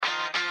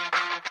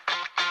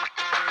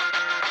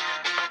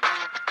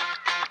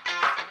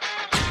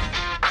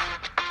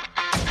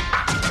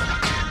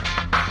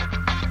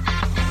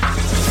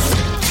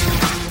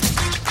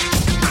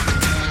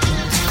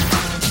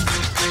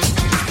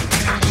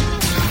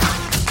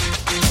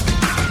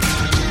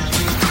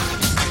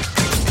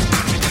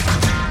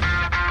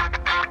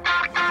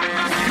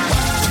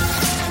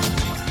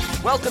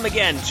Welcome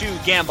again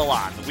to Gamble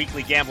On, the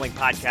weekly gambling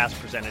podcast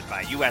presented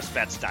by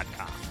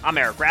USBets.com. I'm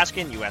Eric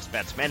Raskin, US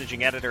Bets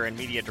Managing Editor and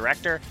Media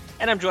Director,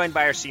 and I'm joined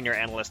by our senior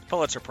analyst,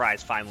 Pulitzer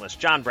Prize finalist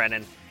John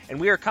Brennan. And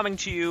we are coming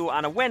to you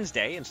on a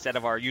Wednesday instead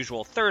of our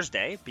usual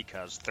Thursday,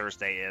 because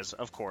Thursday is,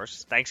 of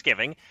course,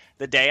 Thanksgiving,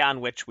 the day on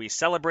which we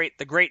celebrate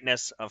the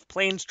greatness of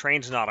Planes,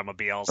 Trains, and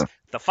Automobiles,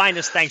 the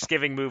finest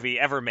Thanksgiving movie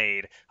ever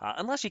made,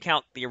 unless you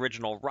count the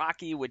original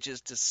Rocky, which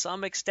is to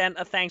some extent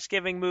a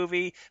Thanksgiving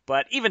movie,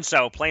 but even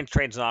so, Planes,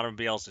 Trains, and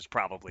Automobiles is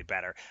probably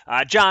better.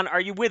 John,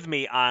 are you with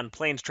me on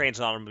Planes, Trains,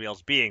 and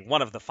Automobiles being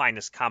one of the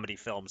finest comedy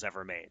films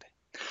ever made?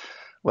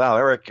 Wow,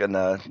 Eric, and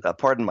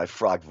pardon my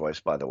frog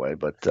voice, by the way,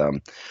 but, I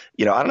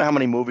don't know how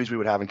many movies we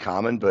would have in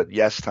common, but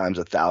yes, times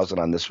 1,000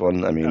 on this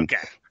one. I mean, Okay.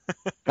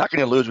 how can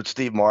you lose with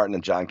Steve Martin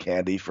and John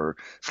Candy for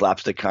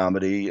slapstick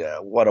comedy?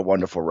 What a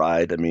wonderful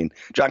ride. I mean,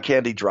 John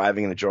Candy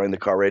driving and enjoying the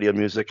car radio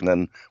music and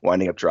then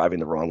winding up driving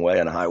the wrong way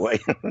on a highway.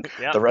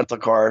 Yep. The rental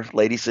car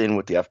lady scene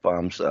with the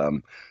F-bombs.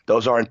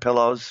 Those aren't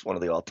pillows, one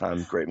of the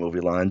all-time great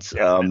movie lines.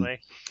 Definitely.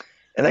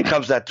 And then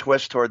comes that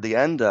twist toward the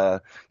end.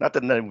 Not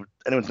that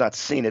anyone's not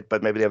seen it,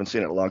 but maybe they haven't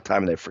seen it in a long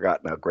time and they've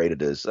forgotten how great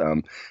it is.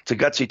 It's a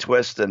gutsy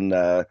twist, and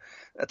that's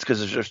because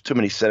there's just too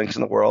many cynics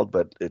in the world,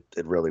 but it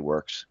really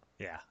works.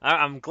 Yeah,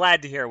 I'm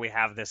glad to hear we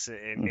have this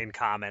in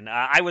common.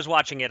 I was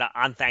watching it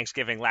on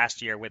Thanksgiving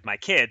last year with my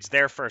kids,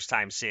 their first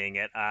time seeing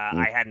it.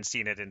 I hadn't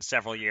seen it in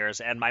several years,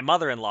 and my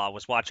mother-in-law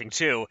was watching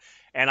too,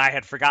 and I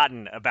had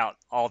forgotten about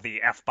all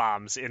the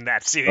F-bombs in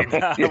that scene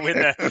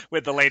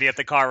with the lady at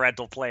the car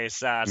rental place.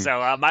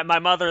 So my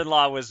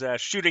mother-in-law was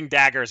shooting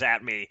daggers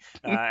at me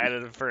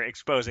for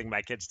exposing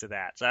my kids to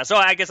that. So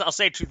I guess I'll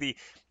say to the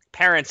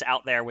parents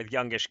out there with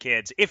youngish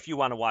kids, if you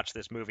want to watch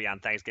this movie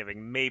on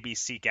Thanksgiving, maybe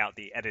seek out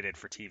the edited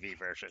for TV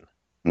version.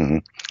 Mm-hmm.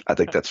 I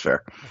think that's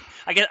fair.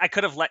 I guess I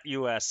could have let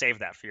you save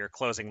that for your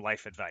closing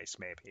life advice,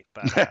 maybe,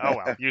 but oh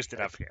well, used it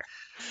up here.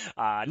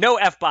 No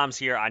F-bombs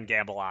here on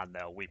Gamble On,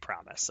 though, we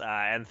promise.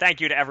 And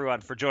thank you to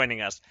everyone for joining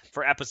us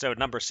for episode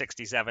number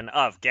 67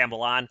 of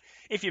Gamble On.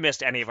 If you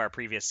missed any of our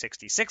previous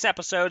 66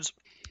 episodes,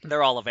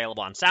 they're all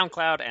available on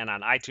SoundCloud and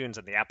on iTunes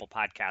and the Apple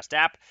Podcast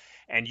app.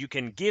 And you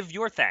can give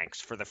your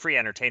thanks for the free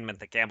entertainment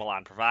that Gamble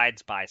On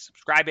provides by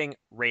subscribing,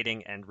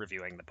 rating, and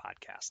reviewing the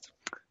podcast.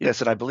 Yes,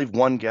 and I believe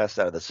one guest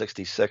out of the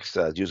 66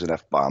 used an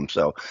F-bomb,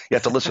 so you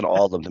have to listen to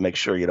all of them to make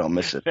sure you don't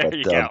miss it. There But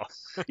you go.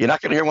 You're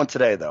not going to hear one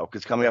today, though,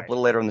 because coming up a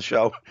little later in the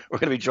show, we're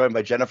going to be joined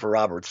by Jennifer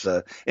Roberts.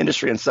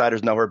 Industry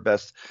insiders know her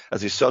best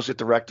as the Associate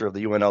Director of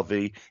the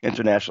UNLV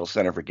International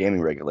Center for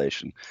Gaming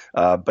Regulation.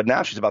 But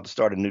now she's about to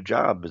start a new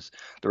job as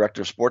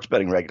Director of Sports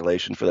Betting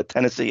Regulation for the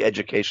Tennessee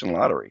Education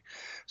Lottery.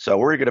 So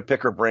we're going to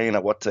pick her brain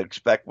on what to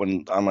expect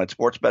when online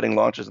sports betting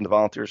launches in the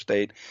volunteer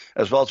state,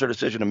 as well as her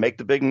decision to make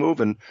the big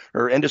move and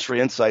her industry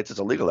insights as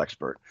a legal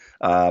expert.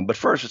 But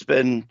first, it's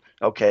been,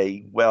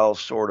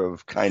 sort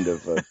of, kind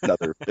of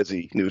another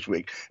busy news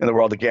week in the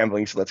world of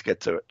gambling, so let's get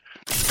to it.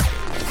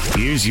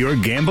 Here's your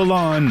Gamble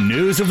On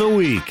News of the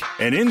Week,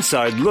 an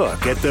inside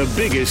look at the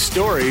biggest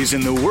stories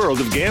in the world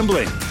of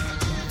gambling.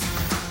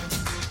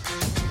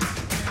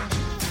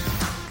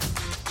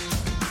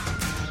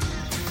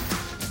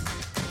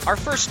 Our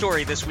first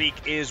story this week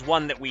is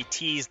one that we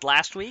teased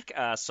last week,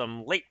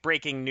 some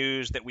late-breaking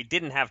news that we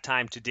didn't have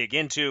time to dig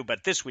into,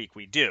 but this week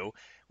we do.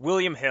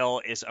 William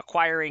Hill is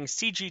acquiring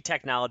CG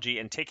Technology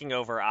and taking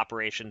over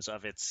operations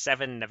of its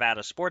 7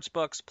 Nevada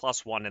sportsbooks,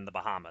 plus 1 in the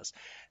Bahamas.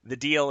 The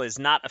deal is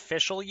not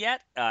official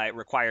yet. It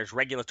requires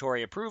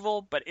regulatory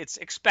approval, but it's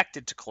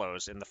expected to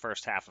close in the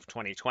first half of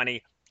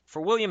 2020.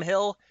 For William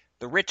Hill,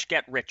 the rich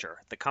get richer.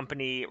 The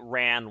company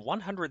ran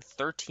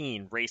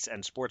 113 race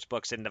and sports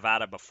books in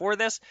Nevada before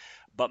this,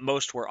 but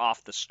most were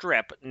off the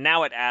strip.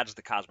 Now it adds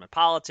the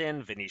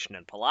Cosmopolitan, Venetian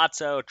and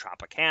Palazzo,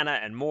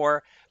 Tropicana, and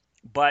more.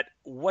 But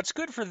what's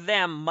good for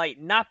them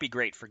might not be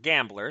great for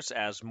gamblers,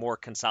 as more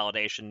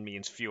consolidation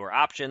means fewer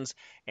options,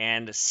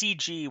 and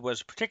CG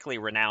was particularly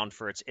renowned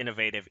for its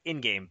innovative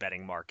in-game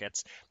betting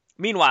markets.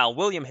 Meanwhile,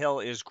 William Hill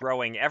is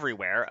growing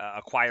everywhere,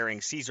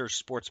 acquiring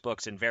Caesars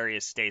sportsbooks in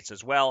various states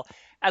as well.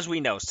 As we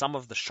know, some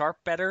of the sharp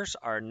bettors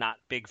are not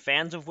big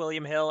fans of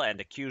William Hill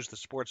and accuse the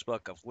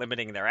sportsbook of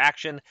limiting their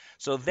action,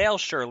 so they'll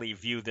surely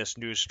view this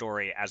news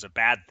story as a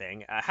bad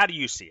thing. How do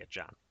you see it,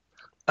 John?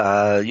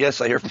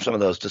 Yes, I hear from some of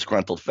those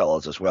disgruntled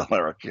fellows as well,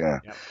 Eric. Yeah.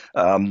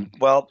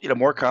 Yep.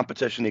 More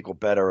competition equal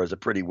better is a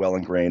pretty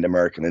well-ingrained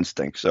American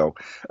instinct. So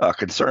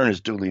concern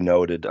is duly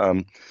noted.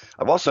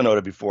 I've also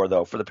noted before,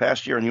 though, for the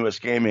past year in U.S.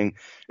 gaming,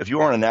 if you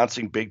aren't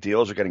announcing big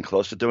deals or getting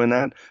close to doing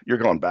that, you're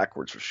going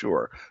backwards for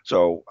sure.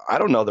 So I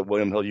don't know that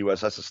William Hill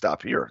U.S. has to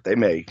stop here. They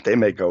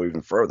may go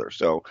even further.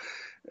 So.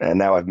 And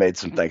now I've made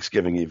some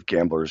Thanksgiving Eve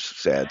gamblers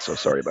sad, so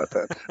sorry about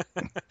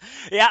that.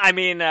 Yeah, I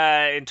mean,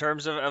 in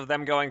terms of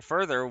them going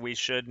further, we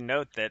should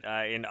note that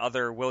in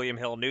other William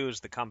Hill news,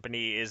 the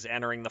company is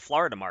entering the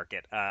Florida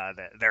market.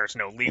 There's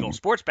no legal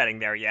sports betting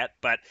there yet,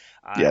 but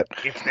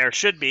if there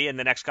should be in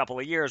the next couple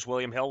of years,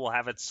 William Hill will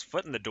have its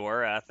foot in the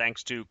door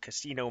thanks to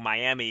Casino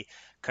Miami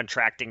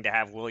contracting to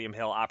have William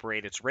Hill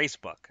operate its race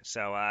book.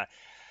 So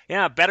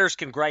Yeah, bettors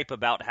can gripe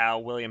about how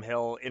William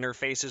Hill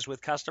interfaces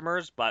with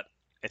customers, but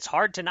it's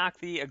hard to knock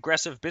the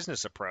aggressive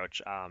business approach.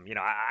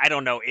 I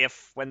don't know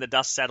if, when the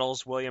dust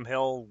settles, William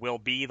Hill will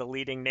be the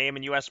leading name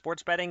in U.S.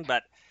 sports betting,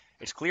 but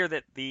it's clear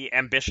that the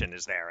ambition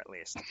is there, at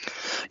least.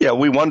 Yeah,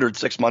 we wondered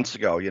 6 months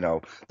ago,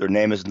 their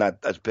name is not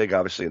as big,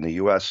 obviously, in the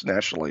U.S.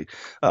 nationally.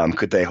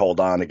 Could they hold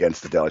on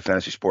against the daily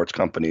fantasy sports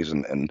companies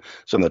and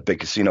some of the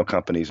big casino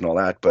companies and all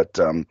that? But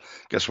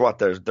guess what?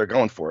 They're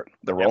going for it.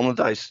 They're rolling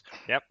the dice.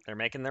 Yep, they're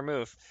making their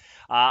move.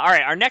 All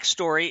right, our next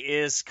story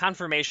is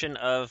confirmation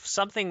of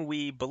something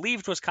we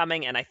believed was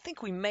coming, and I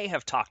think we may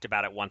have talked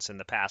about it once in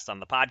the past on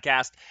the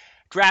podcast.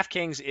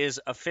 DraftKings is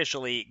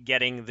officially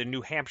getting the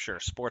New Hampshire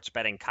sports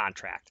betting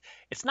contract.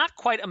 It's not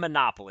quite a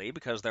monopoly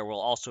because there will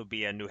also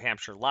be a New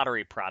Hampshire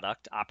lottery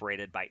product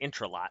operated by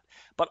Intralot,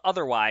 but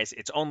otherwise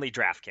it's only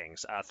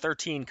DraftKings.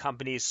 13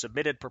 companies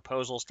submitted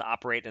proposals to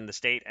operate in the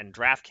state, and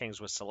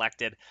DraftKings was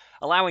selected,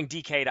 allowing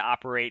DK to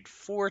operate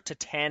 4 to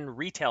 10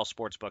 retail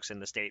sportsbooks in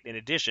the state, in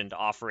addition to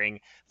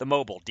offering the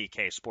mobile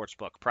DK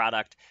Sportsbook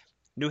product.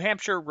 New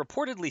Hampshire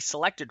reportedly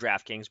selected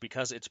DraftKings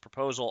because its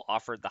proposal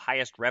offered the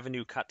highest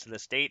revenue cut to the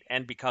state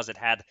and because it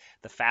had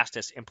the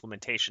fastest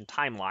implementation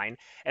timeline.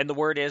 And the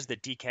word is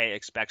that DK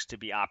expects to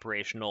be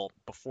operational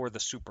before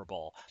the Super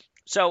Bowl.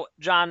 So,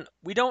 John,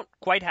 we don't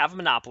quite have a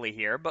monopoly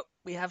here, but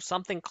we have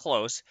something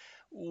close.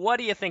 What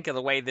do you think of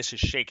the way this is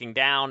shaking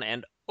down?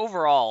 And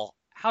overall,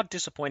 how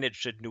disappointed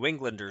should New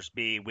Englanders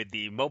be with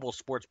the mobile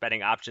sports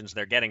betting options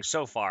they're getting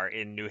so far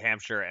in New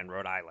Hampshire and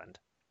Rhode Island?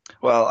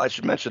 Well, I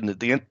should mention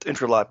that the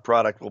Intralot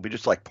product will be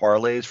just like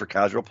parlays for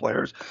casual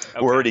players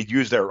who already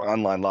use their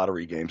online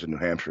lottery games in New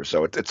Hampshire.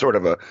 So it's sort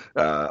of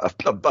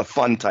a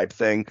fun type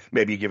thing.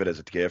 Maybe you give it as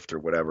a gift or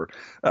whatever.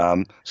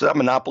 So that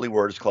monopoly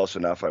word is close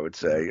enough, I would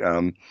say.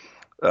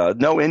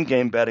 No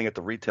in-game betting at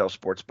the retail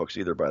sports books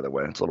either, by the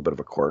way. It's a little bit of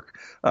a quirk.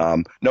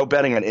 No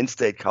betting on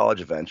in-state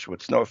college events,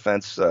 which, no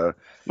offense.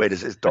 Wait,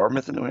 is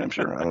Dartmouth in New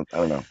Hampshire? I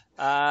don't know.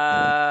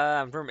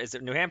 Is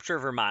it New Hampshire or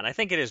Vermont? I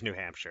think it is New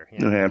Hampshire. Yeah.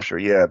 New Hampshire,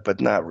 yeah, but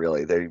not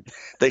really.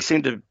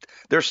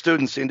 Their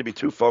students seem to be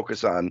too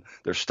focused on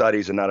their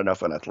studies and not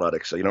enough on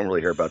athletics. So you don't really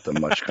hear about them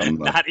much come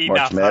not March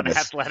enough Madness. On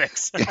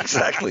athletics.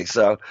 Exactly.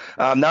 So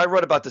now I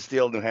wrote about this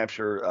deal in New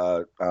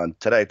Hampshire on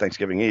today,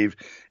 Thanksgiving Eve,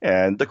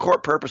 and the core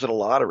purpose of the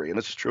lottery, and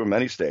this is true in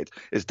many states,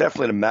 is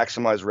definitely to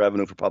maximize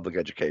revenue for public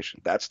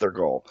education. That's their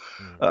goal.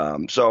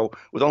 So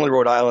with only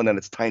Rhode Island and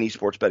its tiny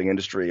sports betting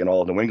industry and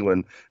all of New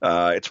England,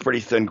 it's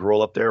pretty thin gruel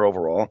up there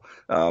overall.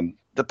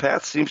 The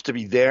path seems to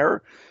be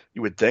there,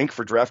 you would think,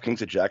 for DraftKings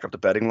to jack up the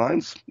betting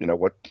lines.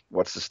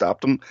 What's to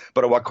stop them?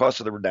 But at what cost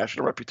of their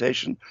national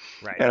reputation?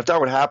 Right. And if that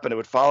would happen, it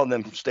would follow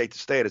them from state to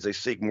state as they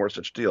seek more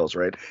such deals,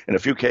 right? In a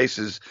few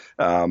cases,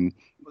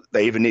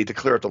 they even need to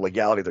clear up the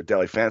legality of their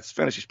daily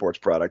fantasy sports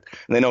product.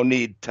 And they don't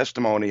need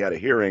testimony at a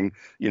hearing,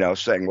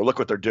 saying, well, look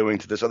what they're doing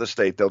to this other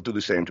state. They'll do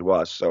the same to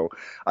us. So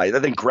I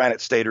think Granite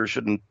Staters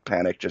shouldn't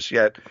panic just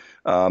yet.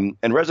 And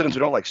residents who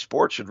don't like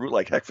sports should root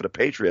like heck for the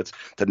Patriots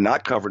to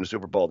not cover in the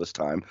Super Bowl this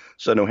time.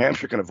 So New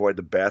Hampshire can avoid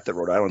the bath that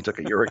Rhode Island took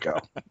a year ago.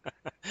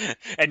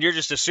 And you're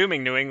just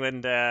assuming New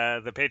England,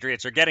 the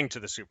Patriots are getting to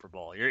the Super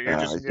Bowl. You're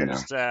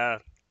just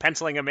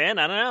penciling them in.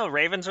 I don't know.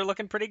 Ravens are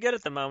looking pretty good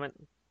at the moment.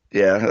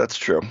 Yeah, that's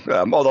true.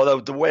 Although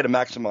the way to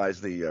maximize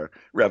the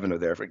revenue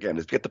there, again,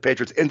 is get the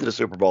Patriots into the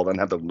Super Bowl, then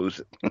have them lose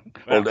it,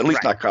 or at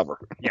least not cover.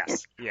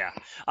 Yes, yeah.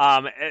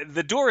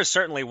 The door is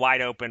certainly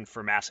wide open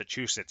for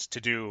Massachusetts to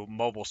do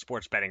mobile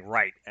sports betting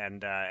right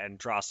and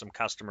draw some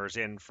customers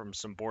in from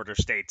some border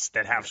states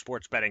that have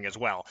sports betting as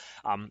well.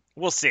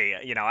 We'll see.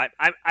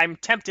 I'm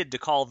tempted to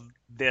call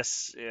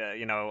this,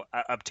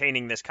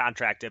 obtaining this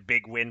contract a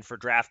big win for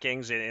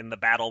DraftKings in the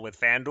battle with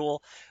FanDuel,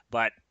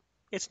 but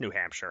it's New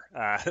Hampshire,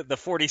 the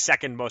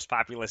 42nd most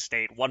populous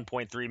state,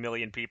 1.3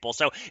 million people.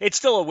 So it's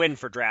still a win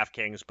for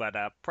DraftKings, but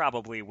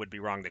probably would be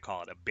wrong to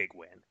call it a big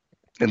win.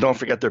 And don't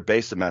forget they're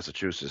based in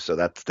Massachusetts, so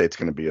that state's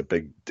going to be a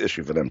big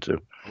issue for them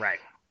too. Right.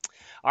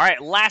 All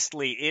right,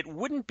 lastly, it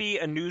wouldn't be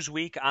a news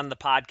week on the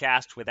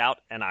podcast without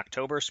an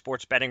October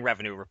sports betting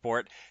revenue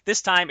report.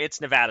 This time,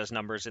 it's Nevada's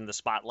numbers in the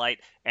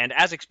spotlight, and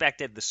as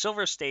expected, the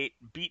Silver State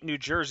beat New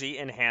Jersey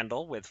in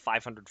handle with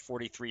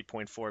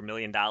 $543.4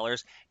 million,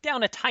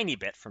 down a tiny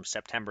bit from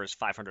September's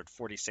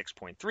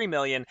 $546.3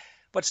 million,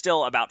 but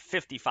still about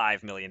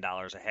 $55 million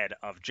ahead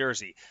of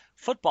Jersey.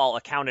 Football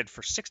accounted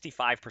for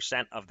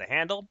 65% of the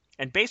handle,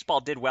 and baseball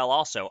did well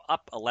also,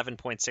 up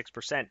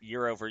 11.6%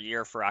 year over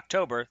year for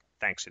October,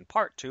 thanks in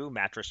part to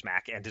Mattress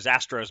Mac and his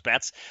Astros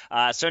bets.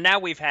 So now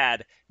we've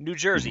had New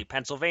Jersey,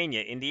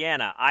 Pennsylvania,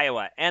 Indiana,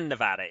 Iowa, and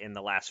Nevada in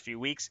the last few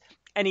weeks.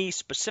 Any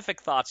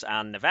specific thoughts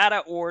on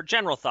Nevada or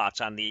general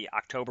thoughts on the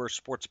October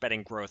sports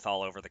betting growth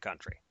all over the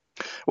country?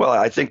 Well,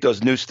 I think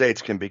those new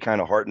states can be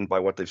kind of heartened by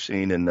what they've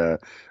seen in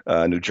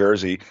New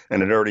Jersey,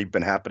 and it had already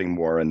been happening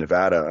more in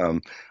Nevada.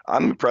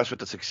 I'm impressed with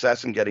the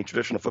success in getting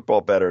traditional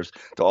football bettors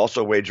to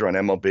also wager on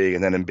MLB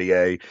and then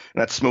NBA, and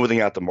that's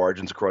smoothing out the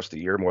margins across the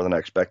year more than I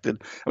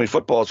expected. I mean,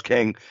 football is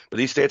king, but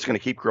these states are going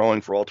to keep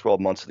growing for all 12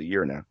 months of the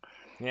year now.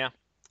 Yeah,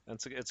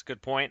 it's a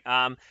good point.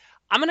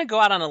 I'm going to go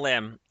out on a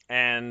limb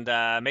and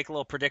make a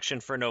little prediction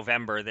for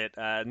November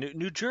that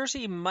New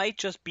Jersey might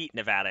just beat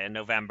Nevada in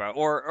November,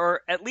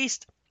 or at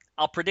least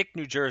I'll predict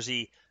New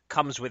Jersey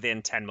comes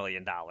within $10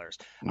 million.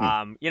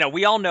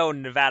 We all know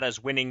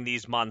Nevada's winning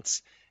these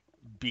months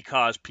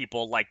because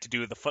people like to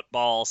do the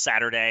football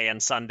Saturday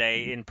and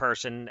Sunday in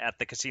person at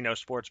the casino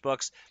sports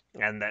books,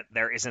 and that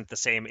there isn't the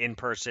same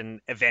in-person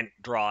event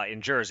draw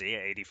in Jersey.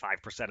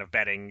 85% of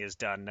betting is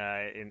done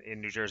in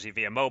New Jersey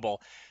via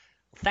mobile.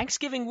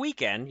 Thanksgiving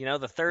weekend,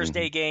 the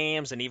Thursday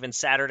games and even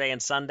Saturday and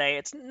Sunday,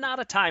 it's not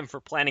a time for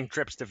planning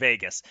trips to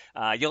Vegas.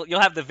 You'll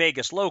have the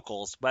Vegas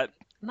locals, but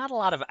not a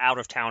lot of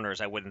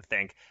out-of-towners, I wouldn't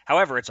think.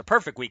 However, it's a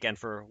perfect weekend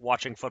for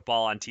watching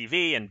football on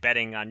TV and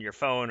betting on your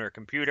phone or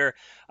computer.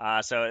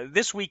 So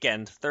this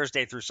weekend,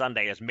 Thursday through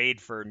Sunday, is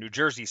made for New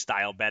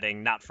Jersey-style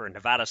betting, not for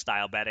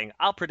Nevada-style betting.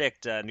 I'll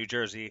predict New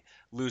Jersey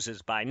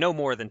loses by no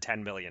more than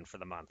 $10 million for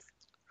the month.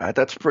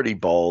 That's pretty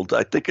bold.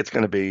 I think it's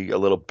going to be a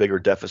little bigger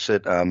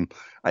deficit.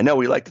 I know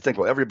we like to think,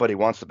 well, everybody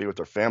wants to be with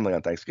their family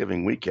on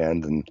Thanksgiving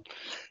weekend, and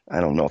I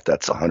don't know if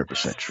that's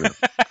 100% true.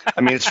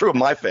 I mean, it's true of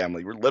my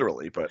family,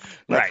 literally, but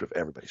not true of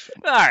everybody's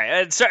family. All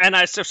right. And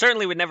I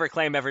certainly would never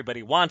claim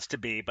everybody wants to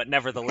be, but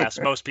nevertheless,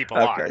 most people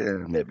are.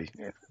 Yeah, maybe.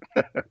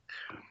 Yeah.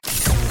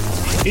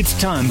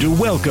 It's time to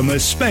welcome a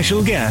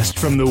special guest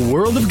from the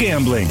world of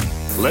gambling.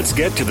 Let's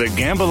get to the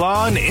Gamble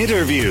On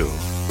interview.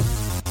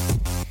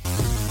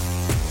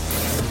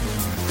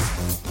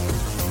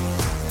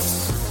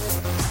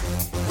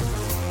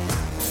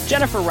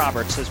 Jennifer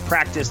Roberts has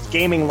practiced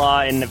gaming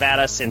law in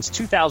Nevada since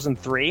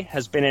 2003,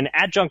 has been an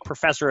adjunct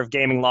professor of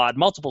gaming law at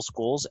multiple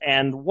schools,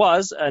 and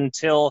was,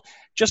 until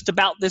just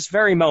about this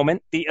very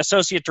moment, the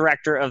associate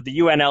director of the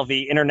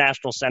UNLV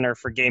International Center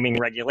for Gaming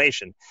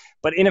Regulation.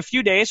 But in a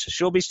few days,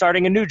 she'll be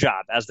starting a new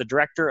job as the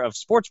director of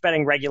sports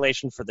betting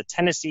regulation for the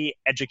Tennessee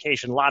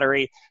Education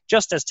Lottery,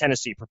 just as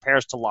Tennessee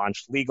prepares to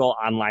launch legal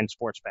online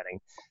sports betting.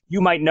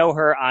 You might know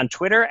her on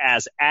Twitter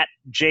as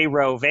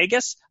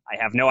 @JRoVegas.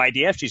 I have no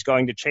idea if she's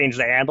going to change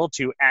the handle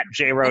to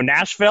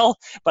 @JRoNashville,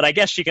 but I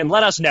guess she can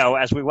let us know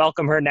as we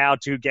welcome her now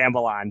to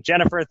Gamble On.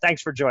 Jennifer,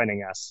 thanks for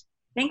joining us.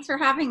 Thanks for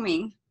having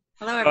me.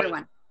 Hello,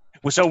 everyone.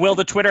 So will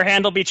the Twitter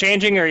handle be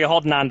changing, or are you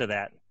holding on to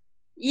that?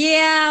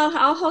 Yeah,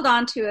 I'll hold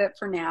on to it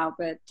for now,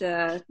 but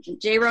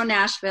JRO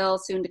Nashville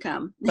soon to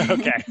come.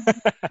 Okay.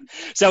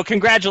 So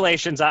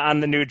congratulations on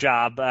the new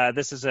job.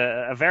 This is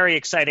a very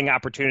exciting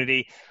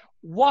opportunity.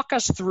 Walk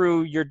us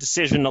through your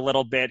decision a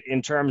little bit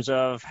in terms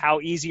of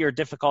how easy or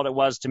difficult it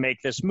was to make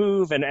this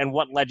move, and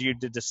what led you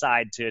to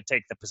decide to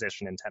take the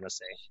position in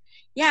Tennessee.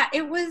 Yeah,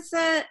 it was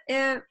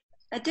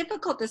a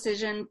difficult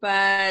decision,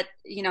 but,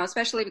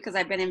 especially because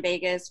I've been in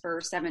Vegas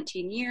for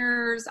 17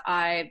 years.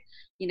 I've,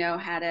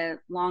 had a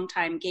long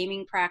time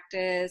gaming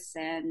practice,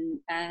 and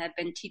I have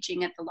been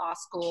teaching at the law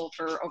school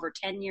for over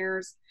 10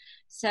 years.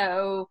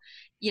 So,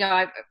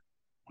 I've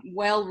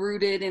well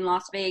rooted in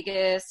Las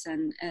Vegas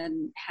and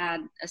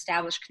had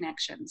established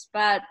connections.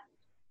 But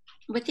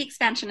with the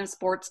expansion of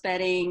sports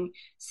betting,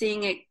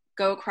 seeing it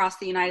go across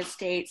the United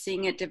States,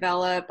 seeing it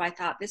develop, I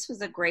thought this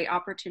was a great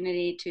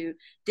opportunity to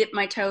dip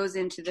my toes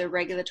into the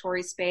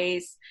regulatory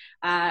space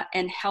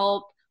and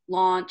help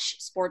launch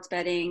sports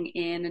betting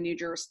in a new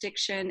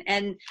jurisdiction.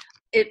 And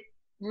it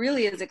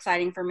really is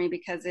exciting for me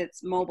because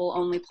it's mobile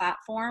only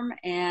platform,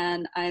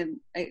 and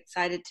I'm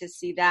excited to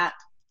see that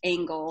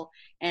angle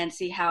and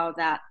see how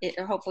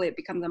hopefully it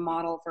becomes a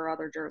model for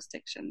other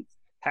jurisdictions.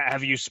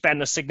 Have you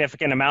spent a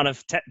significant amount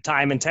of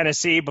time in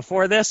Tennessee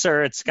before this,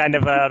 or it's kind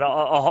of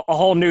a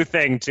whole new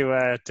thing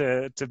to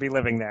be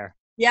living there?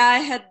 Yeah, I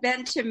had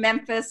been to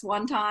Memphis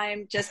one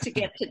time just to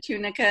get to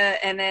Tunica,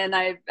 and then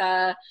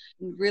I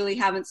really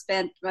haven't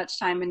spent much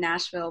time in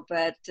Nashville.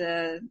 But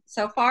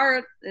so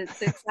far,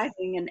 it's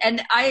exciting.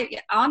 And I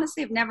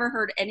honestly have never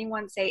heard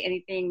anyone say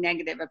anything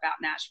negative about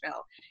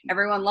Nashville.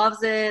 Everyone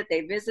loves it.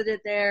 They visited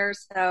there.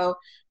 So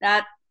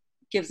that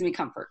gives me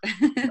comfort.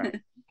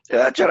 Right.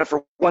 Yeah,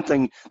 Jennifer, one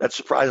thing that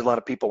surprised a lot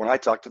of people when I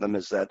talk to them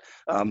is that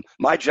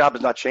my job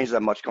has not changed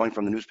that much, going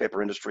from the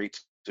newspaper industry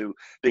to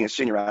being a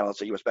senior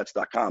analyst at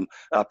usbets.com.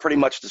 Pretty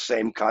much the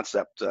same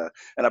concept.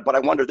 But I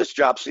wonder, this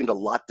job seemed a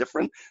lot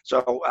different.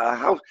 So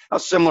how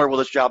similar will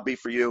this job be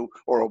for you,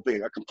 or will it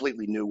be a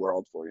completely new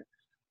world for you?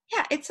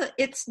 Yeah,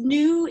 it's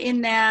new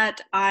in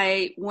that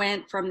I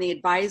went from the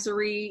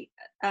advisory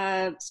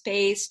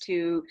space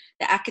to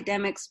the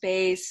academic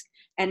space,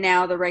 and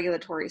now the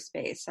regulatory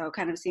space. So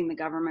kind of seeing the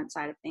government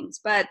side of things.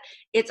 But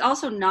it's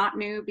also not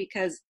new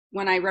because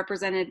when I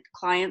represented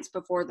clients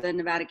before the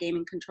Nevada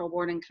Gaming Control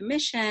Board and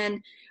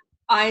Commission,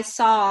 I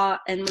saw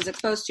and was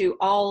exposed to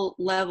all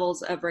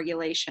levels of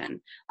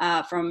regulation,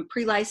 from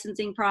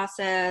pre-licensing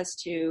process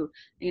to,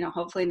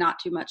 hopefully not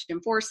too much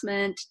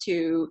enforcement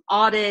to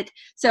audit.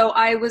 So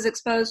I was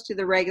exposed to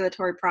the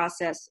regulatory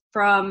process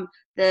from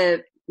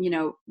the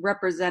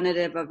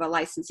representative of a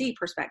licensee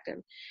perspective.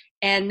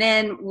 And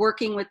then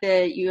working with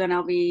the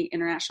UNLV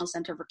International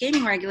Center for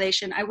Gaming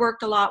Regulation, I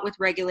worked a lot with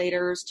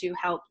regulators to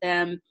help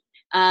them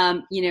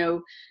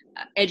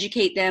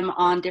educate them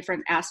on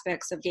different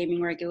aspects of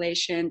gaming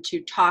regulation,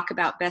 to talk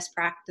about best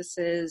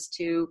practices,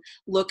 to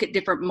look at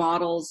different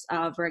models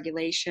of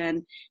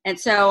regulation. And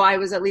so I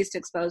was at least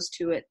exposed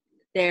to it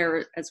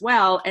there as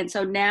well. And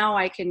so now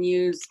I can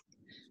use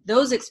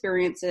those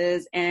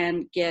experiences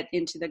and get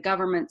into the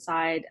government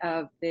side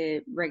of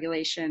the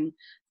regulation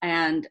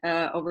and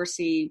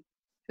oversee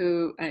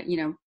who,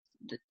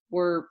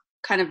 we're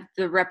kind of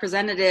the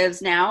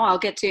representatives now. I'll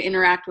get to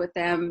interact with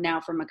them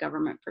now from a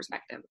government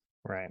perspective.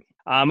 Right.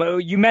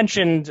 You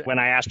mentioned when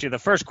I asked you the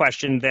first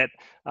question that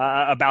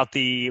about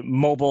the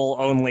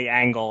mobile-only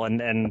angle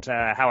and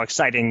how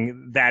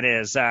exciting that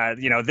is.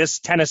 This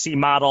Tennessee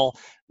model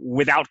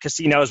without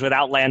casinos,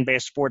 without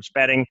land-based sports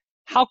betting,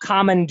 how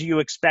common do you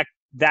expect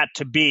that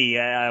to be?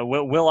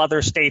 Will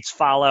other states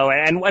follow?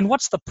 And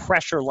what's the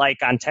pressure like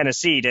on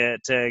Tennessee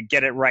to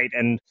get it right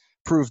and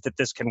prove that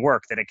this can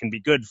work, that it can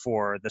be good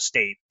for the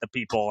state, the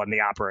people, and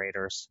the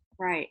operators?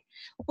 Right.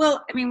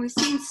 Well, I mean, we've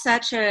seen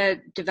such a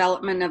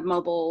development of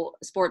mobile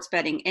sports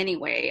betting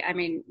anyway. I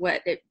mean,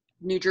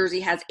 New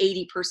Jersey has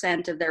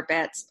 80% of their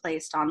bets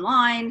placed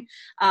online.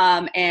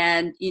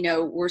 And,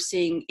 we're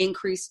seeing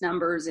increased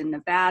numbers in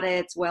Nevada.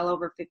 It's well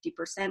over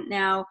 50%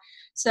 now.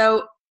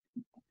 So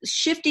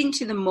shifting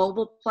to the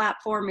mobile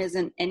platform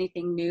isn't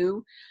anything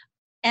new.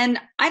 And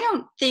I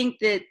don't think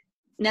that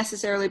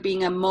necessarily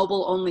being a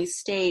mobile-only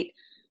state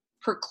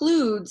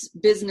precludes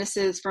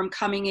businesses from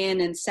coming in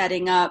and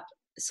setting up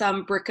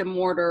some brick and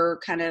mortar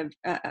kind of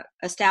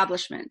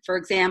establishment. For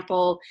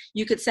example,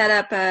 you could set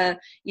up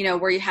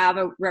where you have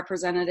a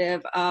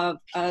representative of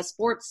a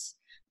sports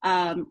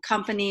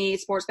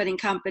betting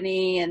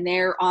company, and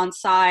they're on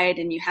site,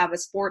 and you have a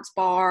sports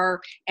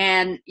bar,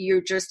 and you're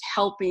just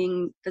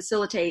helping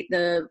facilitate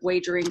the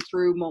wagering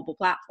through mobile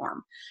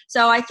platform.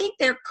 So I think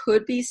there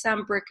could be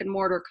some brick and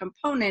mortar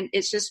component.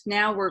 It's just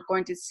now we're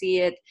going to see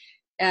it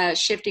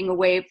shifting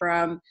away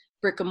from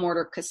brick and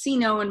mortar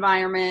casino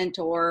environment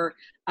or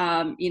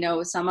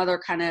some other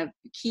kind of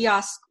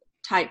kiosk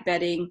type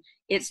betting.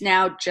 It's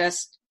now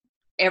just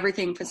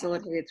everything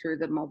facilitated through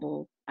the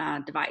mobile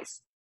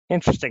device.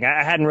 Interesting.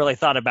 I hadn't really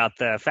thought about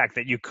the fact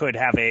that you could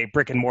have a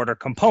brick and mortar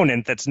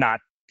component that's not,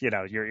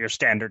 your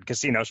standard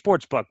casino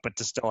sports book, but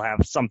to still have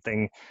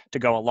something to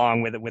go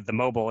along with it with the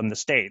mobile in the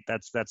state.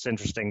 That's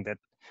interesting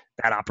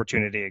that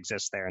opportunity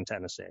exists there in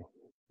Tennessee.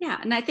 Yeah,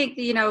 and I think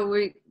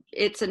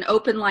it's an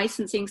open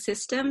licensing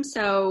system.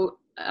 So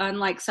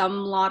unlike some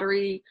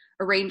lottery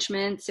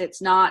arrangements,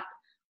 it's not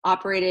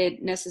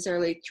operated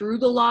necessarily through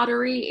the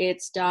lottery.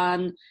 It's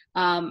done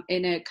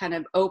in a kind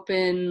of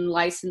open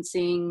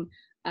licensing.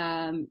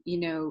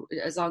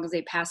 As long as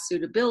they pass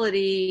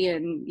suitability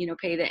and,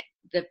 pay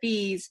the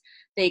fees,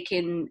 they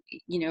can,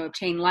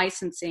 obtain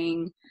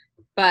licensing.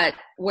 But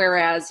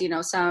whereas,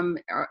 some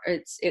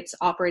it's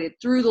operated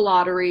through the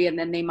lottery, and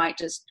then they might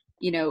just,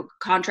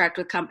 contract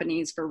with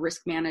companies for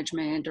risk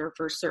management or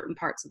for certain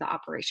parts of the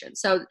operation.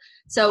 So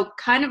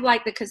kind of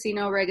like the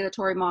casino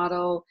regulatory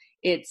model,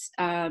 it's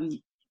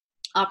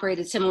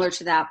operated similar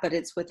to that, but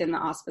it's within the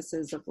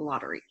auspices of the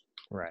lottery.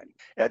 Right.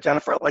 Yeah,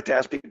 Jennifer, I'd like to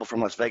ask people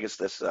from Las Vegas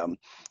this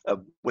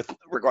with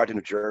regard to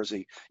New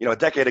Jersey. A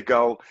decade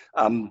ago,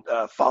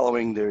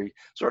 following the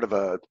sort of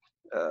a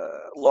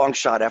long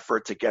shot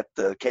effort to get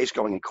the case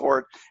going in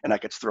court, and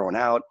that gets thrown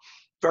out.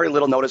 Very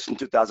little notice in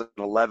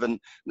 2011.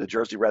 New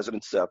Jersey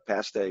residents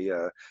passed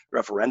a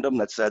referendum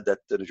that said that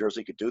New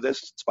Jersey could do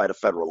this in spite of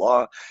federal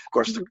law. Of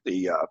course,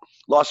 the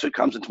lawsuit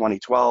comes in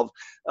 2012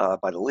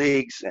 by the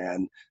leagues,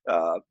 and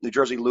New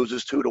Jersey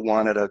loses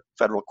 2-1 at a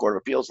federal court of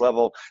appeals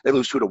level. They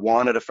lose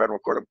 2-1 at a federal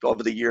court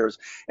over the years.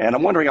 And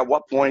I'm wondering at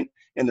what point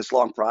in this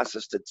long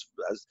process did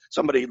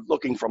somebody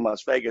looking from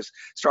Las Vegas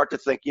start to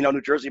think,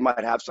 New Jersey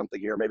might have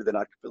something here. Maybe they're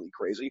not completely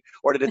crazy.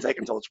 Or did it take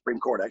until the Supreme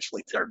Court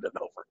actually turned it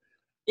over?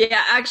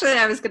 Yeah, actually,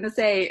 I was going to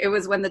say it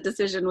was when the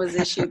decision was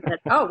issued that,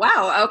 oh,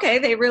 wow, okay,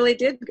 they really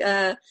did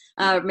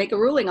make a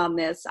ruling on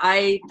this.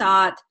 I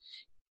thought,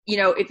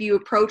 if you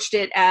approached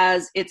it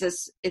as it's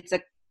a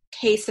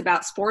case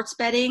about sports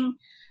betting,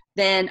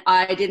 then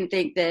I didn't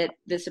think that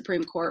the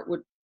Supreme Court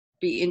would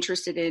be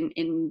interested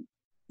in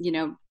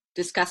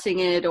discussing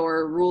it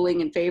or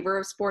ruling in favor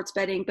of sports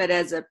betting. But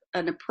as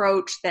an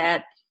approach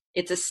that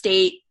it's a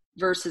state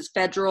versus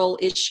federal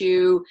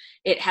issue,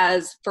 it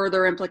has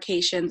further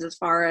implications as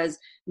far as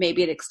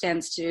maybe it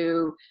extends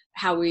to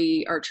how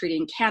we are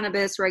treating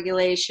cannabis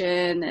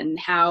regulation and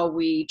how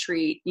we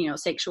treat,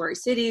 sanctuary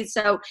cities.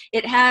 So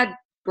it had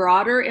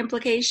broader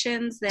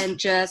implications than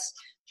just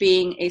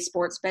being a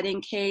sports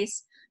betting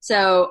case.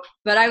 So,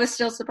 but I was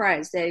still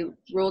surprised. They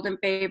ruled in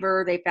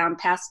favor. They found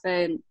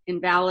PASPA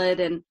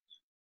invalid. And,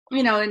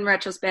 in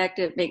retrospect,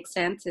 it makes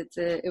sense.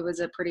 It was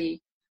a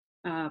pretty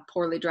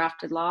poorly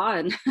drafted law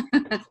and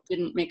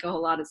didn't make a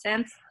whole lot of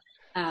sense.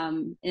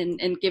 And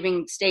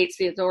giving states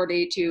the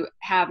authority to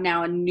have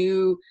now a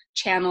new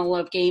channel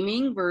of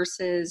gaming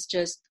versus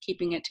just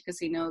keeping it to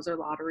casinos or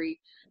lottery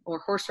or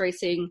horse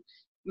racing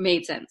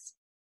made sense.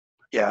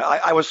 Yeah,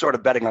 I was sort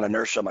of betting on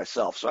inertia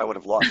myself, so I would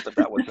have lost if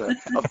that was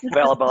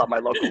available at my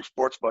local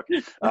sports book,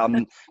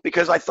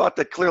 because I thought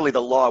that clearly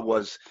the law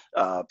was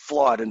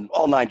flawed, and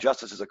all 9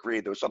 justices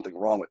agreed there was something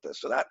wrong with this.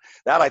 So that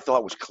I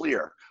thought was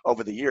clear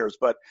over the years.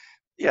 But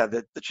yeah,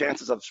 the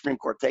chances of the Supreme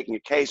Court taking a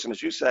case, and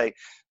as you say,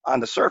 on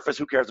the surface,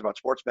 who cares about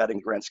sports betting?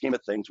 Grand scheme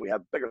of things, we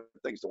have bigger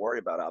things to worry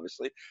about,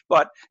 obviously.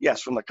 But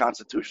yes, from the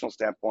constitutional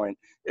standpoint,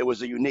 it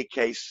was a unique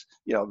case.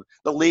 The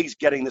leagues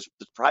getting this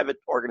private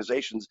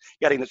organizations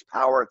getting this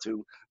power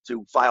to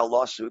file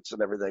lawsuits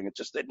and everything.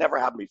 It never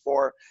happened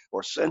before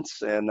or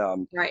since, and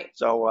right.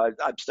 So I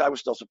was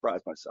still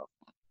surprised myself.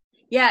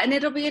 Yeah, and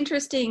it'll be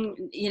interesting,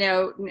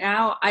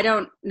 now I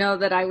don't know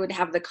that I would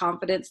have the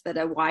confidence that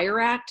a Wire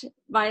Act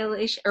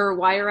violation or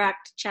Wire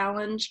Act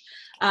challenge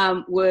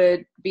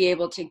would be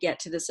able to get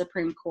to the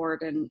Supreme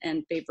Court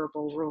and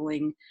favorable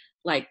ruling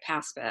like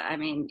PASPA. I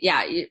mean,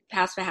 yeah,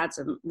 PASPA had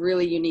some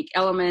really unique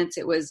elements.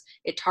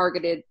 It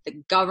targeted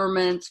the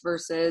governments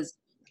versus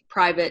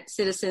private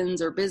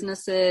citizens or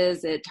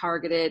businesses. It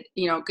targeted,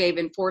 gave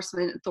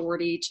enforcement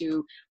authority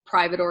to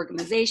private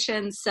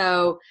organizations.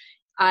 So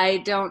I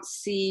don't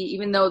see,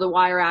 even though the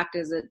Wire Act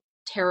is a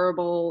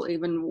terrible,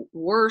 even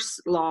worse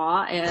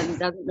law and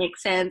doesn't make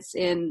sense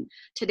in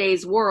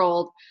today's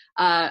world,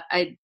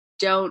 I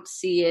don't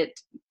see it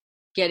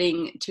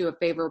getting to a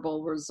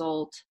favorable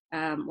result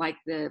like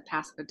the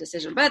PASPA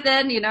decision. But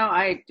then,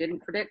 I didn't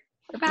predict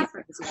the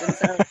PASPA decision.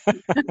 So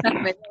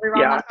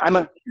yeah, I'm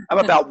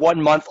about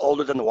 1 month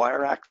older than the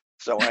Wire Act.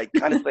 So I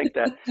kind of think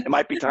that it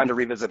might be time to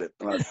revisit it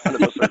under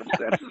those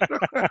circumstances.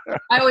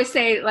 I always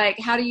say,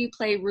 how do you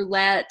play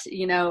roulette,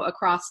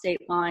 across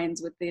state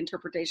lines with the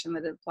interpretation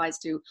that it applies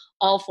to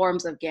all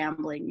forms of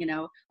gambling,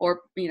 so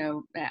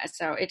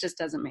it just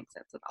doesn't make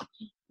sense at all.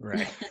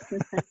 Right.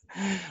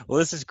 Well,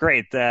 this is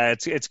great.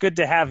 It's good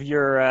to have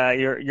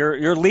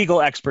your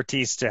legal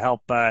expertise to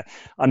help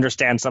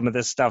understand some of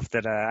this stuff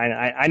that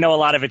I know a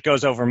lot of it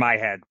goes over my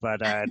head,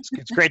 but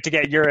it's great to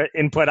get your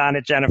input on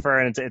it, Jennifer.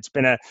 And it's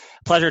been a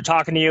pleasure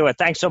talking to you.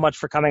 Thanks so much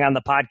for coming on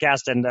the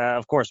podcast, and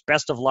of course,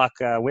 best of luck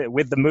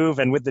with the move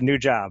and with the new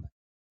job.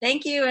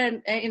 Thank you,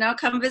 and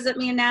come visit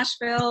me in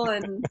Nashville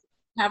and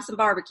have some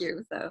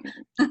barbecue. So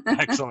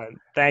excellent.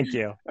 Thank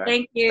you.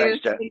 Thank you.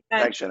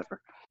 Thanks,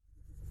 Jennifer.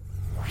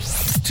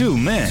 2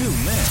 men,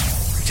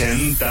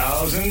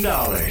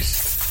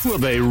 $10,000. Will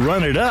they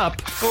run it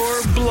up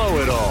or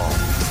blow it all?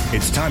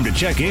 It's time to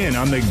check in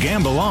on the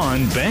Gamble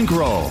On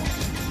bankroll.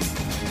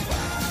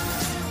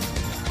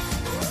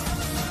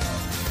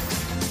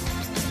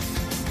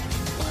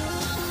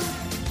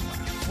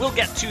 We'll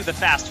get to the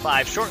Fast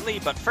Five shortly,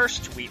 but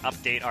first we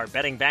update our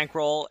betting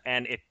bankroll,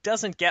 and it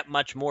doesn't get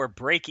much more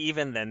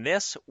break-even than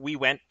this. We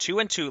went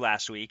 2-2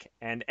 last week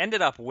and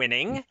ended up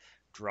winning,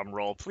 drum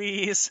roll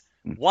please,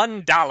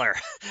 $1.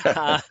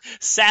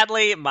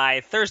 Sadly,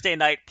 my Thursday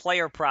night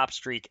player prop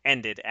streak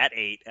ended at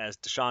 8 as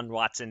Deshaun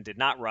Watson did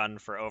not run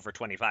for over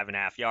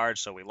 25.5 yards,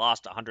 so we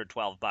lost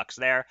 $112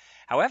 there.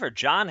 However,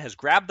 John has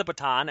grabbed the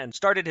baton and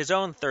started his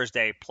own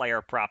Thursday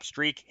player prop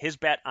streak. His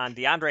bet on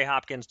DeAndre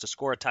Hopkins to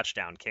score a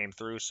touchdown came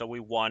through, so we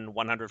won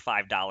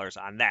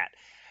 $105 on that.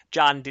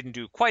 John didn't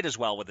do quite as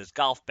well with his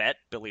golf bet.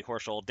 Billy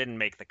Horschel didn't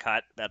make the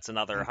cut. That's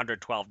another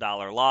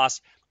 $112 loss.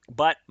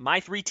 But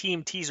my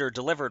 3-team teaser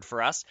delivered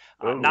for us,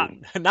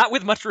 not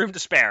with much room to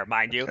spare,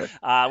 mind you.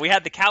 We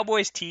had the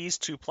Cowboys tease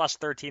to plus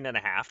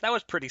 13.5. That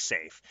was pretty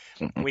safe.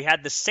 We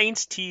had the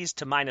Saints tease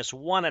to minus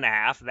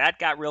 1.5. That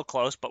got real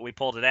close, but we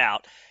pulled it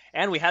out.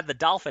 And we had the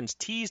Dolphins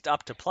teased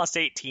up to plus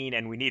 18,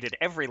 and we needed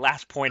every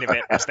last point of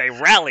it as they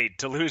rallied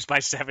to lose by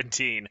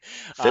 17.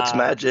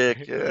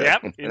 Fitzmagic.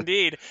 Yep,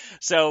 indeed.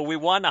 So we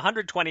won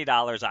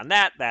 $120 on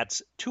that.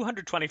 That's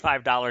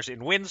 $225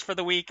 in wins for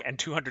the week and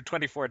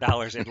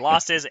 $224 in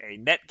losses, a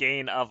net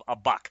gain of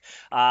 $1.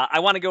 I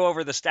want to go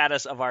over the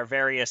status of our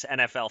various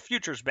NFL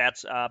futures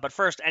bets, but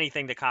first,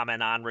 anything to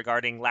comment on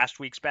regarding last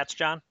week's bets,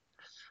 John?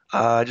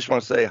 I just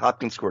want to say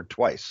Hopkins scored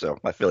twice, so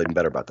I feel even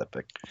better about that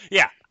pick.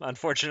 Yeah,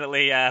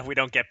 unfortunately, we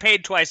don't get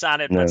paid twice on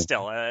it, but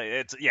still,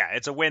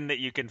 it's a win that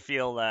you can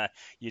feel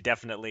you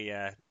definitely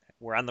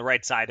were on the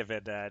right side of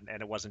it, and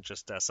it wasn't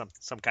just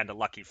some kind of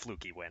lucky,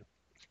 fluky win.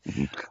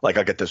 Like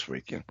I get this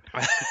week. Yeah.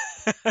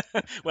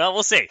 Well,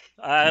 we'll see.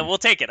 We'll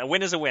take it. A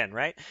win is a win,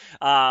 right?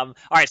 All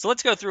right, so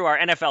let's go through our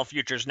NFL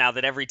futures now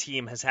that every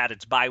team has had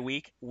its bye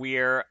week.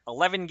 We're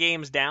 11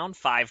 games down,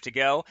 5 to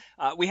go.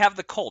 We have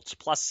the Colts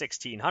plus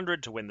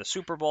 1,600 to win the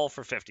Super Bowl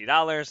for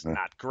 $50.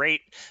 Not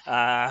great.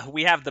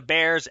 We have the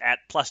Bears at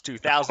plus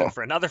 2,000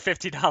 for another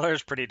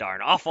 $50. Pretty darn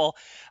awful.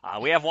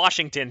 We have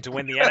Washington to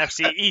win the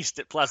NFC East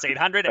at plus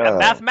 800. And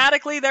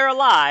mathematically, they're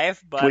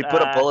alive. But, can we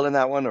put a bullet in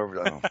that one?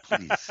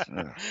 Please.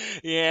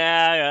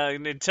 Yeah,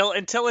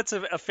 until it's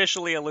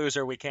officially a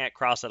loser, we can't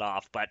cross it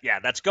off. But yeah,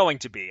 that's going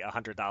to be a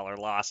 $100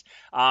 loss.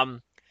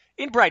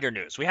 In brighter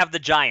news, we have the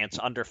Giants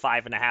under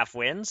 5.5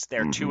 wins.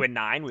 They're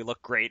 2-9. We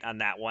look great on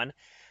that one.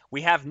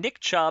 We have Nick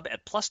Chubb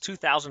at plus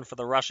 2,000 for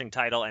the rushing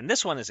title, and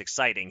this one is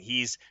exciting.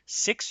 He's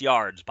 6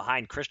 yards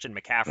behind Christian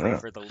McCaffrey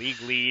for the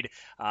league lead,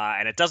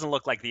 and it doesn't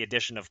look like the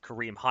addition of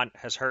Kareem Hunt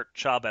has hurt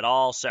Chubb at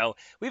all, so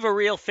we have a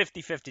real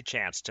 50-50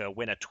 chance to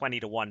win a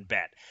 20-1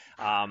 bet.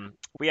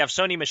 We have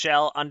Sony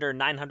Michel under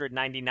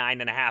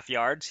 999.5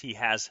 yards. He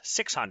has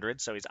 600,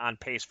 so he's on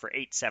pace for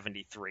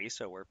 873,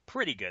 so we're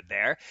pretty good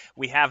there.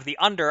 We have the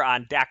under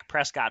on Dak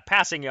Prescott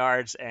passing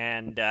yards,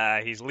 and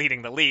he's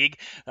leading the league.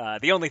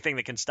 The only thing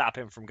that can stop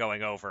him from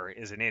going over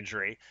is an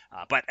injury.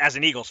 But as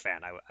an Eagles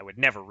fan, I would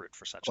never root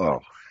for such a thing.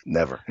 Oh,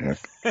 never. Yeah.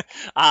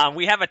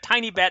 We have a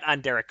tiny bet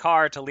on Derek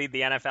Carr to lead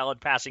the NFL in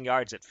passing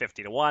yards at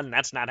 50-1.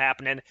 That's not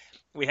happening.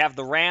 We have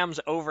the Rams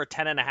over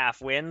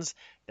 10.5 wins.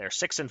 They're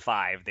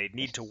 6-5. They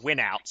need to win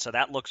out, so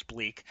that looks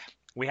bleak.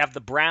 We have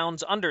the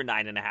Browns under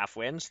 9.5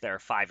 wins. They're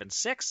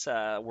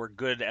 5-6. We're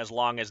good as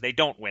long as they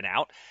don't win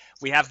out.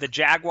 We have the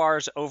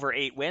Jaguars over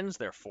 8 wins.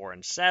 They're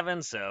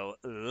 4-7. So,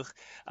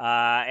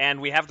 and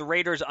we have the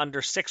Raiders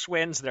under 6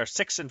 wins. They're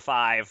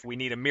 6-5. We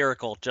need a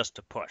miracle just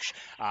to push.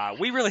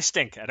 We really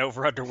stink at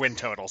over/under win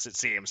totals, it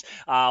seems.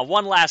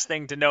 One last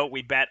thing to note: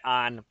 we bet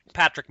on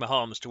Patrick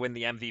Mahomes to win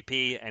the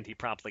MVP, and he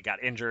promptly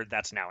got injured.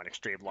 That's now an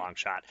extreme long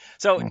shot.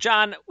 So,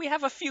 John, we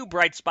have a few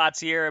bright spots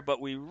here,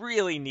 but we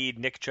really need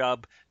Nick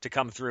Chubb to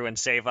come through and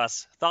save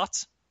us.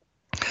 Thoughts?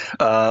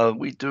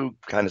 We do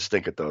kind of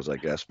stink at those, I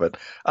guess. But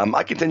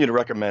I continue to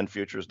recommend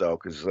futures, though,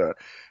 because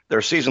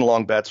they're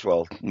season-long bets.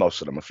 Well,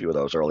 most of them, a few of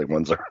those early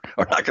ones are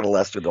not going to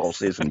last through the whole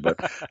season. But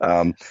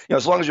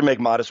as long as you make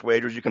modest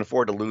wagers, you can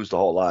afford to lose the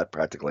whole lot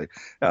practically.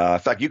 In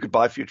fact, you could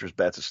buy futures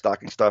bets as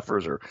stocking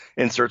stuffers or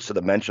inserts to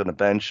the bench on the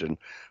bench, and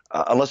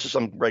unless there's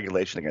some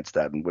regulation against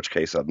that, in which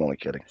case I'm only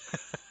kidding.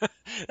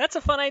 That's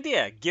a fun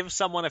idea. Give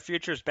someone a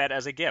futures bet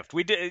as a gift.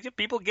 We do.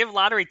 People give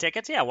lottery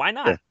tickets. Yeah, why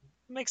not? Yeah.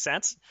 Makes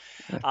sense.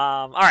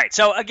 All right.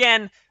 So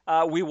again,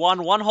 we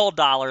won one whole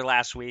dollar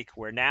last week.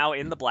 We're now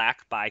in the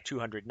black by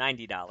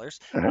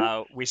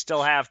 $290. We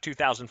still have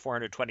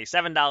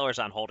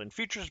 $2,427 on hold and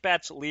futures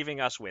bets,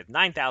 leaving us with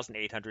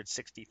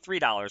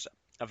 $9,863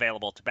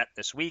 available to bet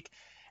this week.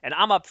 And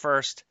I'm up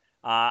first.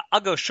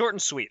 I'll go short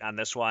and sweet on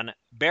this one.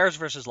 Bears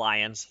versus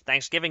Lions,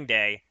 Thanksgiving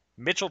Day.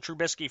 Mitchell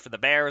Trubisky for the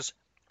Bears.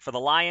 For the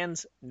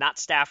Lions, not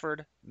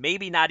Stafford,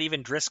 maybe not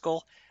even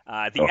Driscoll.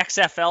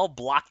 XFL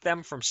blocked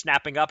them from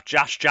snapping up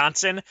Josh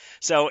Johnson.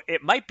 So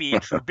it might be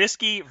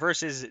Trubisky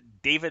versus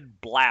David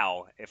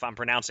Blau, if I'm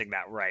pronouncing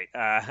that right.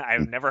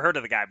 I've never heard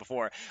of the guy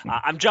before.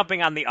 I'm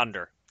jumping on the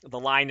under. The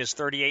line is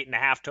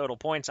 38.5 total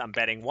points. I'm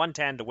betting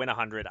 110 to win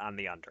 100 on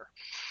the under.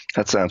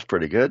 That sounds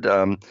pretty good.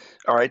 All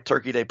right,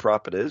 Turkey Day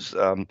prop it is.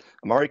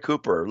 Amari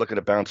Cooper looking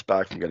to bounce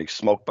back from getting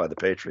smoked by the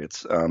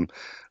Patriots.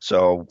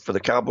 So for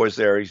the Cowboys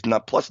there, he's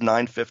not plus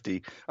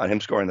 950 on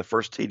him scoring the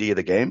first TD of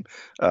the game.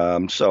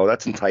 So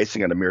that's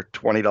enticing at a mere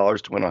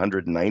 $20 to win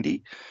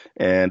 190.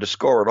 And to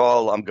score it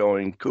all, I'm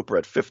going Cooper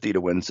at 50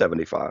 to win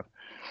 75.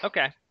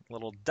 Okay. A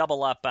little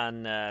double up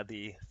on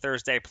the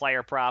Thursday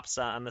player props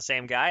on the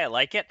same guy. I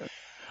like it.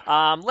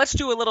 Let's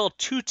do a little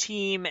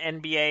 2-team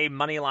NBA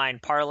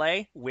moneyline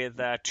parlay with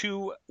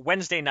 2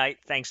 Wednesday night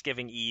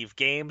Thanksgiving Eve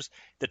games.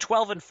 The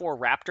 12-4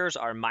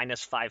 Raptors are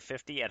minus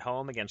 550 at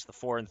home against the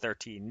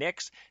 4-13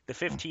 Knicks. The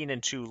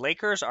 15-2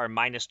 Lakers are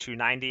minus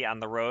 290 on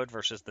the road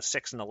versus the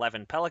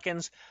 6-11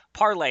 Pelicans.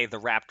 Parlay the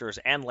Raptors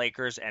and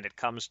Lakers, and it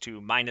comes to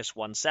minus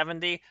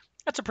 170.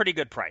 That's a pretty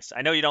good price.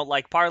 I know you don't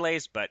like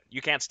parlays, but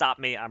you can't stop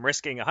me. I'm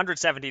risking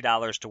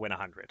 $170 to win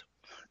 100.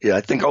 Yeah,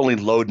 I think only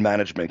load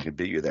management can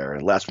beat you there.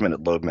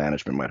 Last-minute load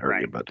management might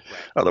hurt you, but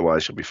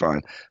otherwise you'll be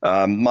fine.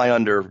 My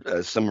under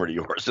is similar to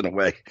yours in a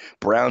way.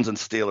 Browns and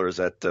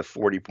Steelers at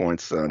 40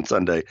 points on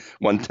Sunday,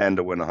 110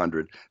 to win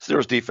 100.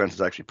 Steelers' defense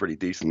is actually pretty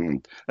decent,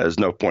 and there's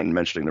no point in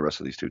mentioning the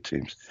rest of these two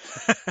teams.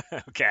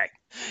 Okay,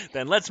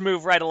 then let's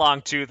move right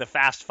along to the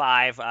Fast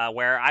Five,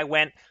 where I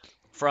went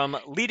from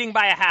leading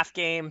by a half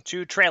game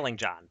to trailing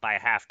John by a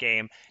half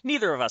game.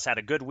 Neither of us had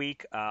a good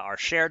week. Our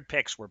shared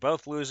picks were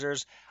both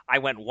losers. I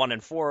went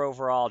 1-4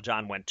 overall.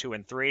 John went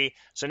 2-3.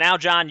 So now,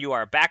 John, you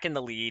are back in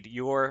the lead.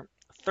 You're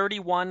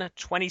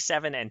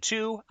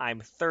 31-27-2.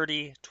 I'm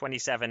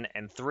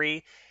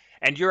 30-27-3.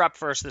 And you're up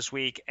first this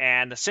week.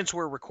 And since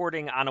we're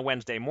recording on a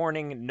Wednesday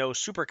morning, no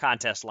Super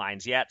Contest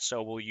lines yet,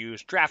 so we'll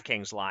use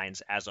DraftKings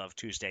lines as of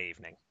Tuesday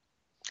evening.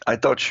 I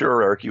thought,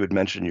 sure, Eric, you would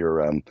mention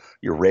your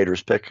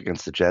Raiders pick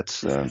against the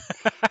Jets.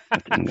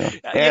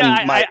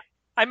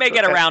 I may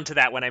get around to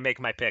that when I make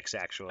my picks,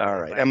 actually.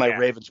 All right, and my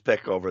Ravens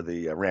pick over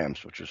the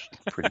Rams, which is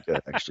pretty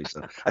good, actually.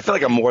 So I feel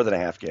like I'm more than a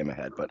half game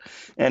ahead. But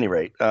at any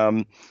rate,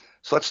 so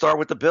let's start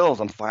with the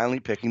Bills. I'm finally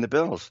picking the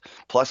Bills,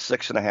 plus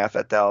 6.5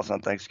 at Dallas on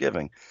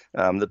Thanksgiving.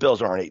 The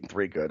Bills aren't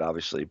 8-3 good,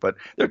 obviously, but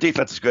their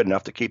defense is good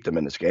enough to keep them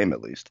in this game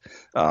at least.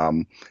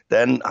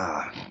 Then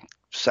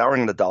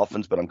souring the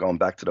Dolphins, but I'm going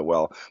back to the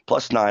well.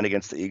 +9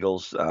 against the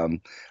Eagles.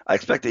 I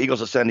expect the Eagles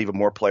to send even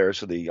more players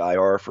to the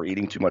IR for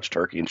eating too much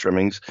turkey and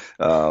trimmings,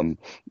 and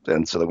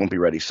so they won't be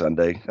ready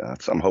Sunday.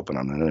 So I'm hoping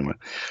on that anyway.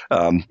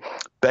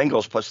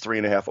 Bengals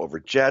 +3.5 over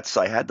Jets.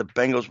 I had the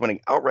Bengals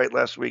winning outright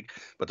last week,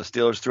 but the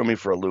Steelers threw me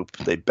for a loop.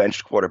 They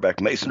benched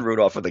quarterback Mason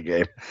Rudolph for the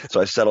game, so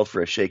I settled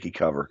for a shaky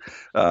cover.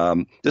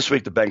 This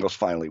week, the Bengals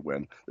finally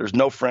win. There's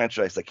no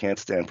franchise that can't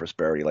stand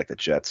prosperity like the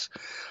Jets.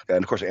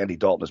 And, of course, Andy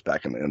Dalton is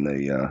back in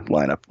the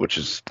lineup, which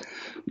is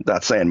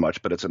not saying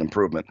much, but it's an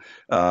improvement.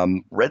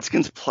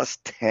 Redskins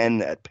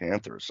 +10 at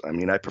Panthers. I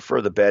mean, I prefer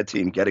the bad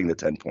team getting the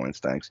 10 points,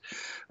 thanks.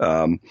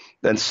 Then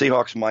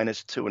Seahawks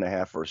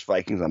 -2.5 versus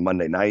Vikings on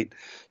Monday night.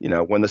 You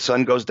know, when the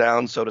sun goes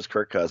down, so does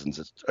Kirk Cousins.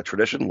 It's a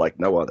tradition like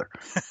no other.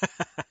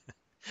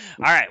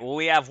 All right. Well,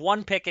 we have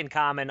one pick in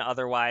common.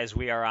 Otherwise,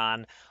 we are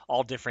on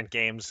all different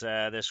games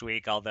this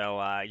week,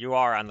 although you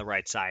are on the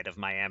right side of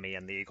Miami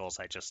and the Eagles.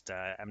 I just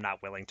am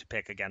not willing to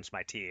pick against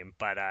my team.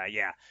 But,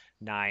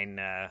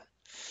 9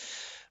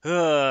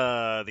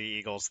 the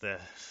Eagles, the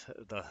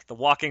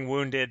walking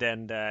wounded,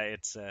 and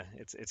it's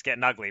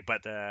getting ugly.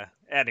 But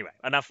anyway,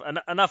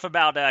 enough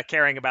about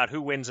caring about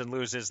who wins and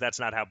loses. That's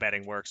not how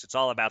betting works. It's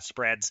all about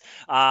spreads.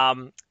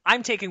 I'm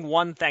taking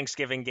one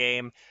Thanksgiving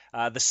game.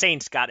 The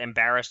Saints got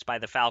embarrassed by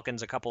the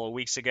Falcons a couple of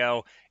weeks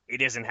ago.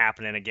 It isn't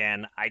happening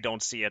again. I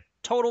don't see a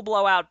total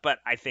blowout, but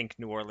I think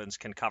New Orleans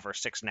can cover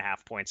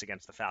 6.5 points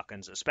against the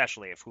Falcons,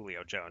 especially if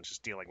Julio Jones is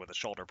dealing with a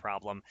shoulder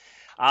problem.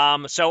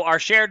 So our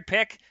shared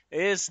pick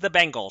is the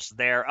Bengals.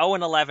 They're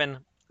 0-11.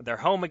 They're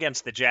home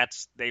against the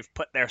Jets. They've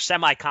put their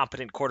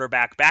semi-competent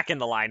quarterback back in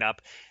the lineup.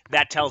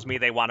 That tells me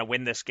they want to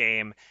win this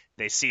game.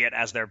 They see it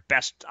as their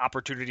best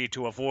opportunity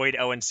to avoid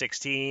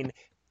 0-16.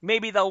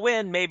 Maybe they'll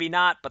win, maybe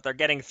not, but they're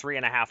getting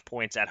 3.5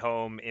 points at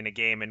home in a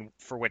game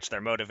for which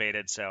they're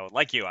motivated. So,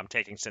 like you, I'm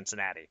taking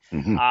Cincinnati.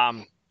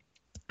 Mm-hmm.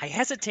 I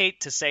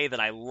hesitate to say that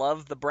I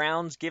love the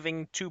Browns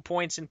giving 2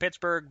 points in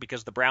Pittsburgh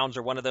because the Browns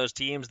are one of those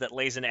teams that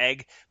lays an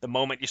egg the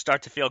moment you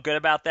start to feel good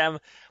about them.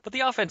 But the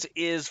offense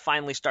is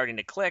finally starting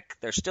to click.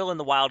 They're still in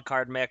the wild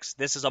card mix.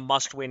 This is a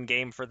must-win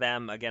game for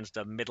them against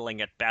a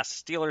middling at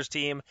best Steelers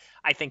team.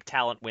 I think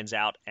talent wins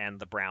out and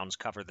the Browns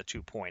cover the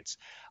 2 points.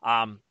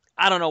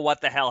 I don't know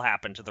what the hell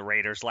happened to the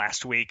Raiders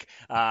last week.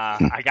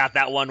 I got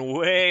that one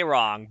way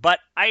wrong. But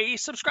I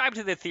subscribe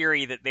to the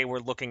theory that they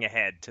were looking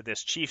ahead to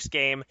this Chiefs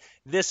game.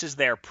 This is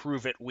their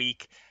prove-it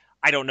week.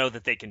 I don't know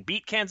that they can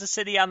beat Kansas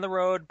City on the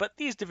road, but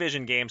these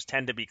division games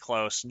tend to be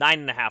close.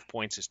 9.5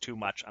 points is too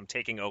much. I'm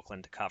taking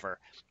Oakland to cover.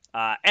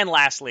 And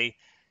lastly,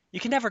 you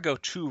can never go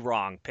too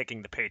wrong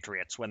picking the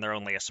Patriots when they're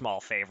only a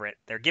small favorite.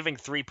 They're giving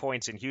 3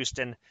 points in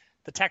Houston.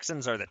 The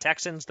Texans are the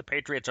Texans. The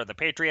Patriots are the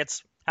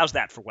Patriots. How's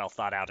that for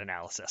well-thought-out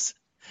analysis?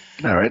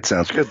 All right,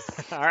 sounds good.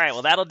 All right,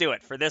 well, that'll do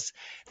it for this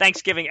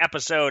Thanksgiving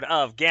episode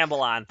of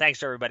Gamble On. Thanks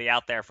to everybody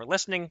out there for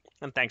listening,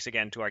 and thanks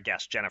again to our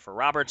guest, Jennifer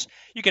Roberts.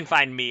 You can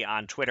find me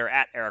on Twitter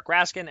at Eric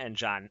Raskin and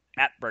John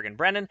at Bergen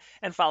Brennan,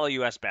 and follow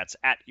US Bets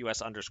at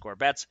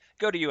US_bets.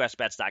 Go to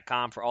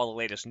usbets.com for all the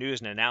latest news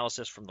and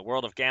analysis from the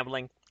world of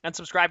gambling, and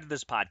subscribe to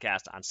this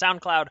podcast on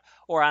SoundCloud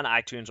or on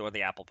iTunes or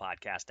the Apple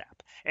Podcast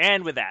app.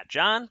 And with that,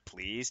 John,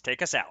 please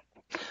take us out.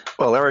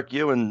 Well, Eric,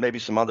 you and maybe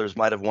some others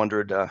might have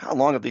wondered how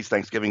long have these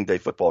Thanksgiving Day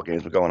football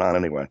games been going on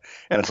anyway?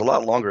 And it's a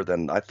lot longer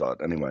than I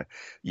thought anyway.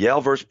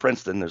 Yale versus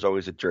Princeton, there's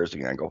always a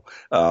Jersey angle.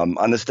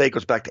 On this day, it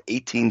goes back to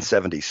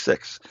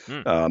 1876.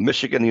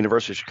 Michigan, the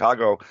University of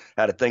Chicago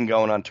had a thing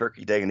going on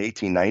Turkey Day in the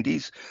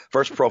 1890s.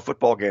 First pro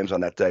football games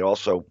on that day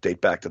also date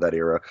back to that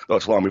era, though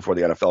it's long before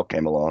the NFL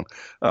came along.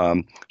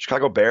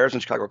 Chicago Bears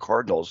and Chicago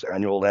Cardinals,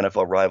 annual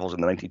NFL rivals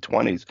in the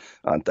 1920s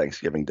on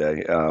Thanksgiving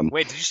Day.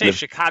 Wait, did you say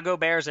Chicago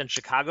Bears and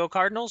Chicago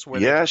Cardinals?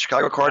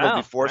 Chicago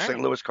Cardinals before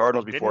St. Louis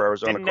Cardinals, before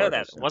Arizona Cardinals. Didn't know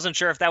that. Yeah. Wasn't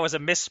sure if that was a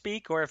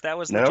misspeak or if that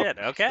was legit.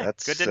 Okay,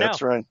 good to know.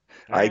 That's right.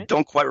 I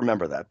don't quite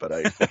remember that, but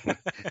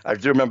I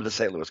do remember the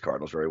St. Louis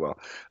Cardinals very well.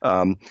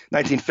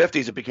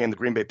 1950s, it became the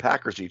Green Bay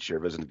Packers each year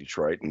visiting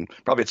Detroit, and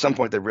probably at some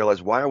point they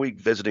realized, why are we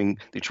visiting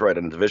Detroit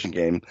in a division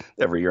game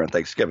every year on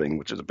Thanksgiving,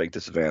 which is a big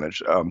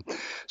disadvantage.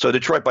 So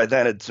Detroit by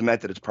then had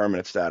cemented its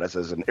permanent status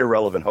as an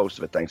irrelevant host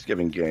of a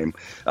Thanksgiving game.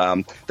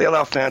 They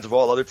allow fans of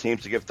all other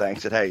teams to give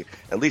thanks that, hey,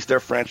 at least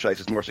their franchise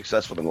is more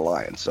successful than the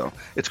Lions, so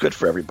it's good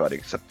for everybody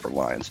except for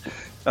Lions.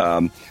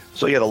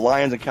 So the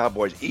Lions and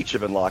Cowboys each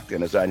have been locked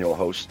in as annual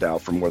hosts now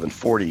for more than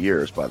 40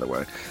 years, by the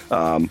way.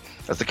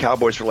 As the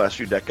Cowboys for the last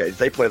few decades,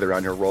 they play their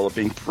annual role of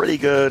being pretty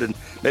good, and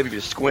maybe if you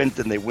squint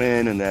and they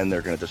win, and then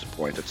they're going to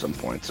disappoint at some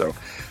point. So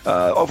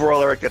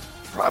overall, Eric, that's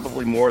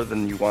probably more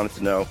than you wanted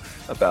to know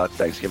about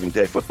Thanksgiving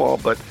Day football.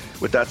 But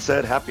with that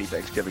said, happy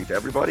Thanksgiving to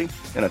everybody,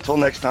 and until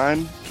next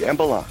time,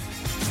 gamble on.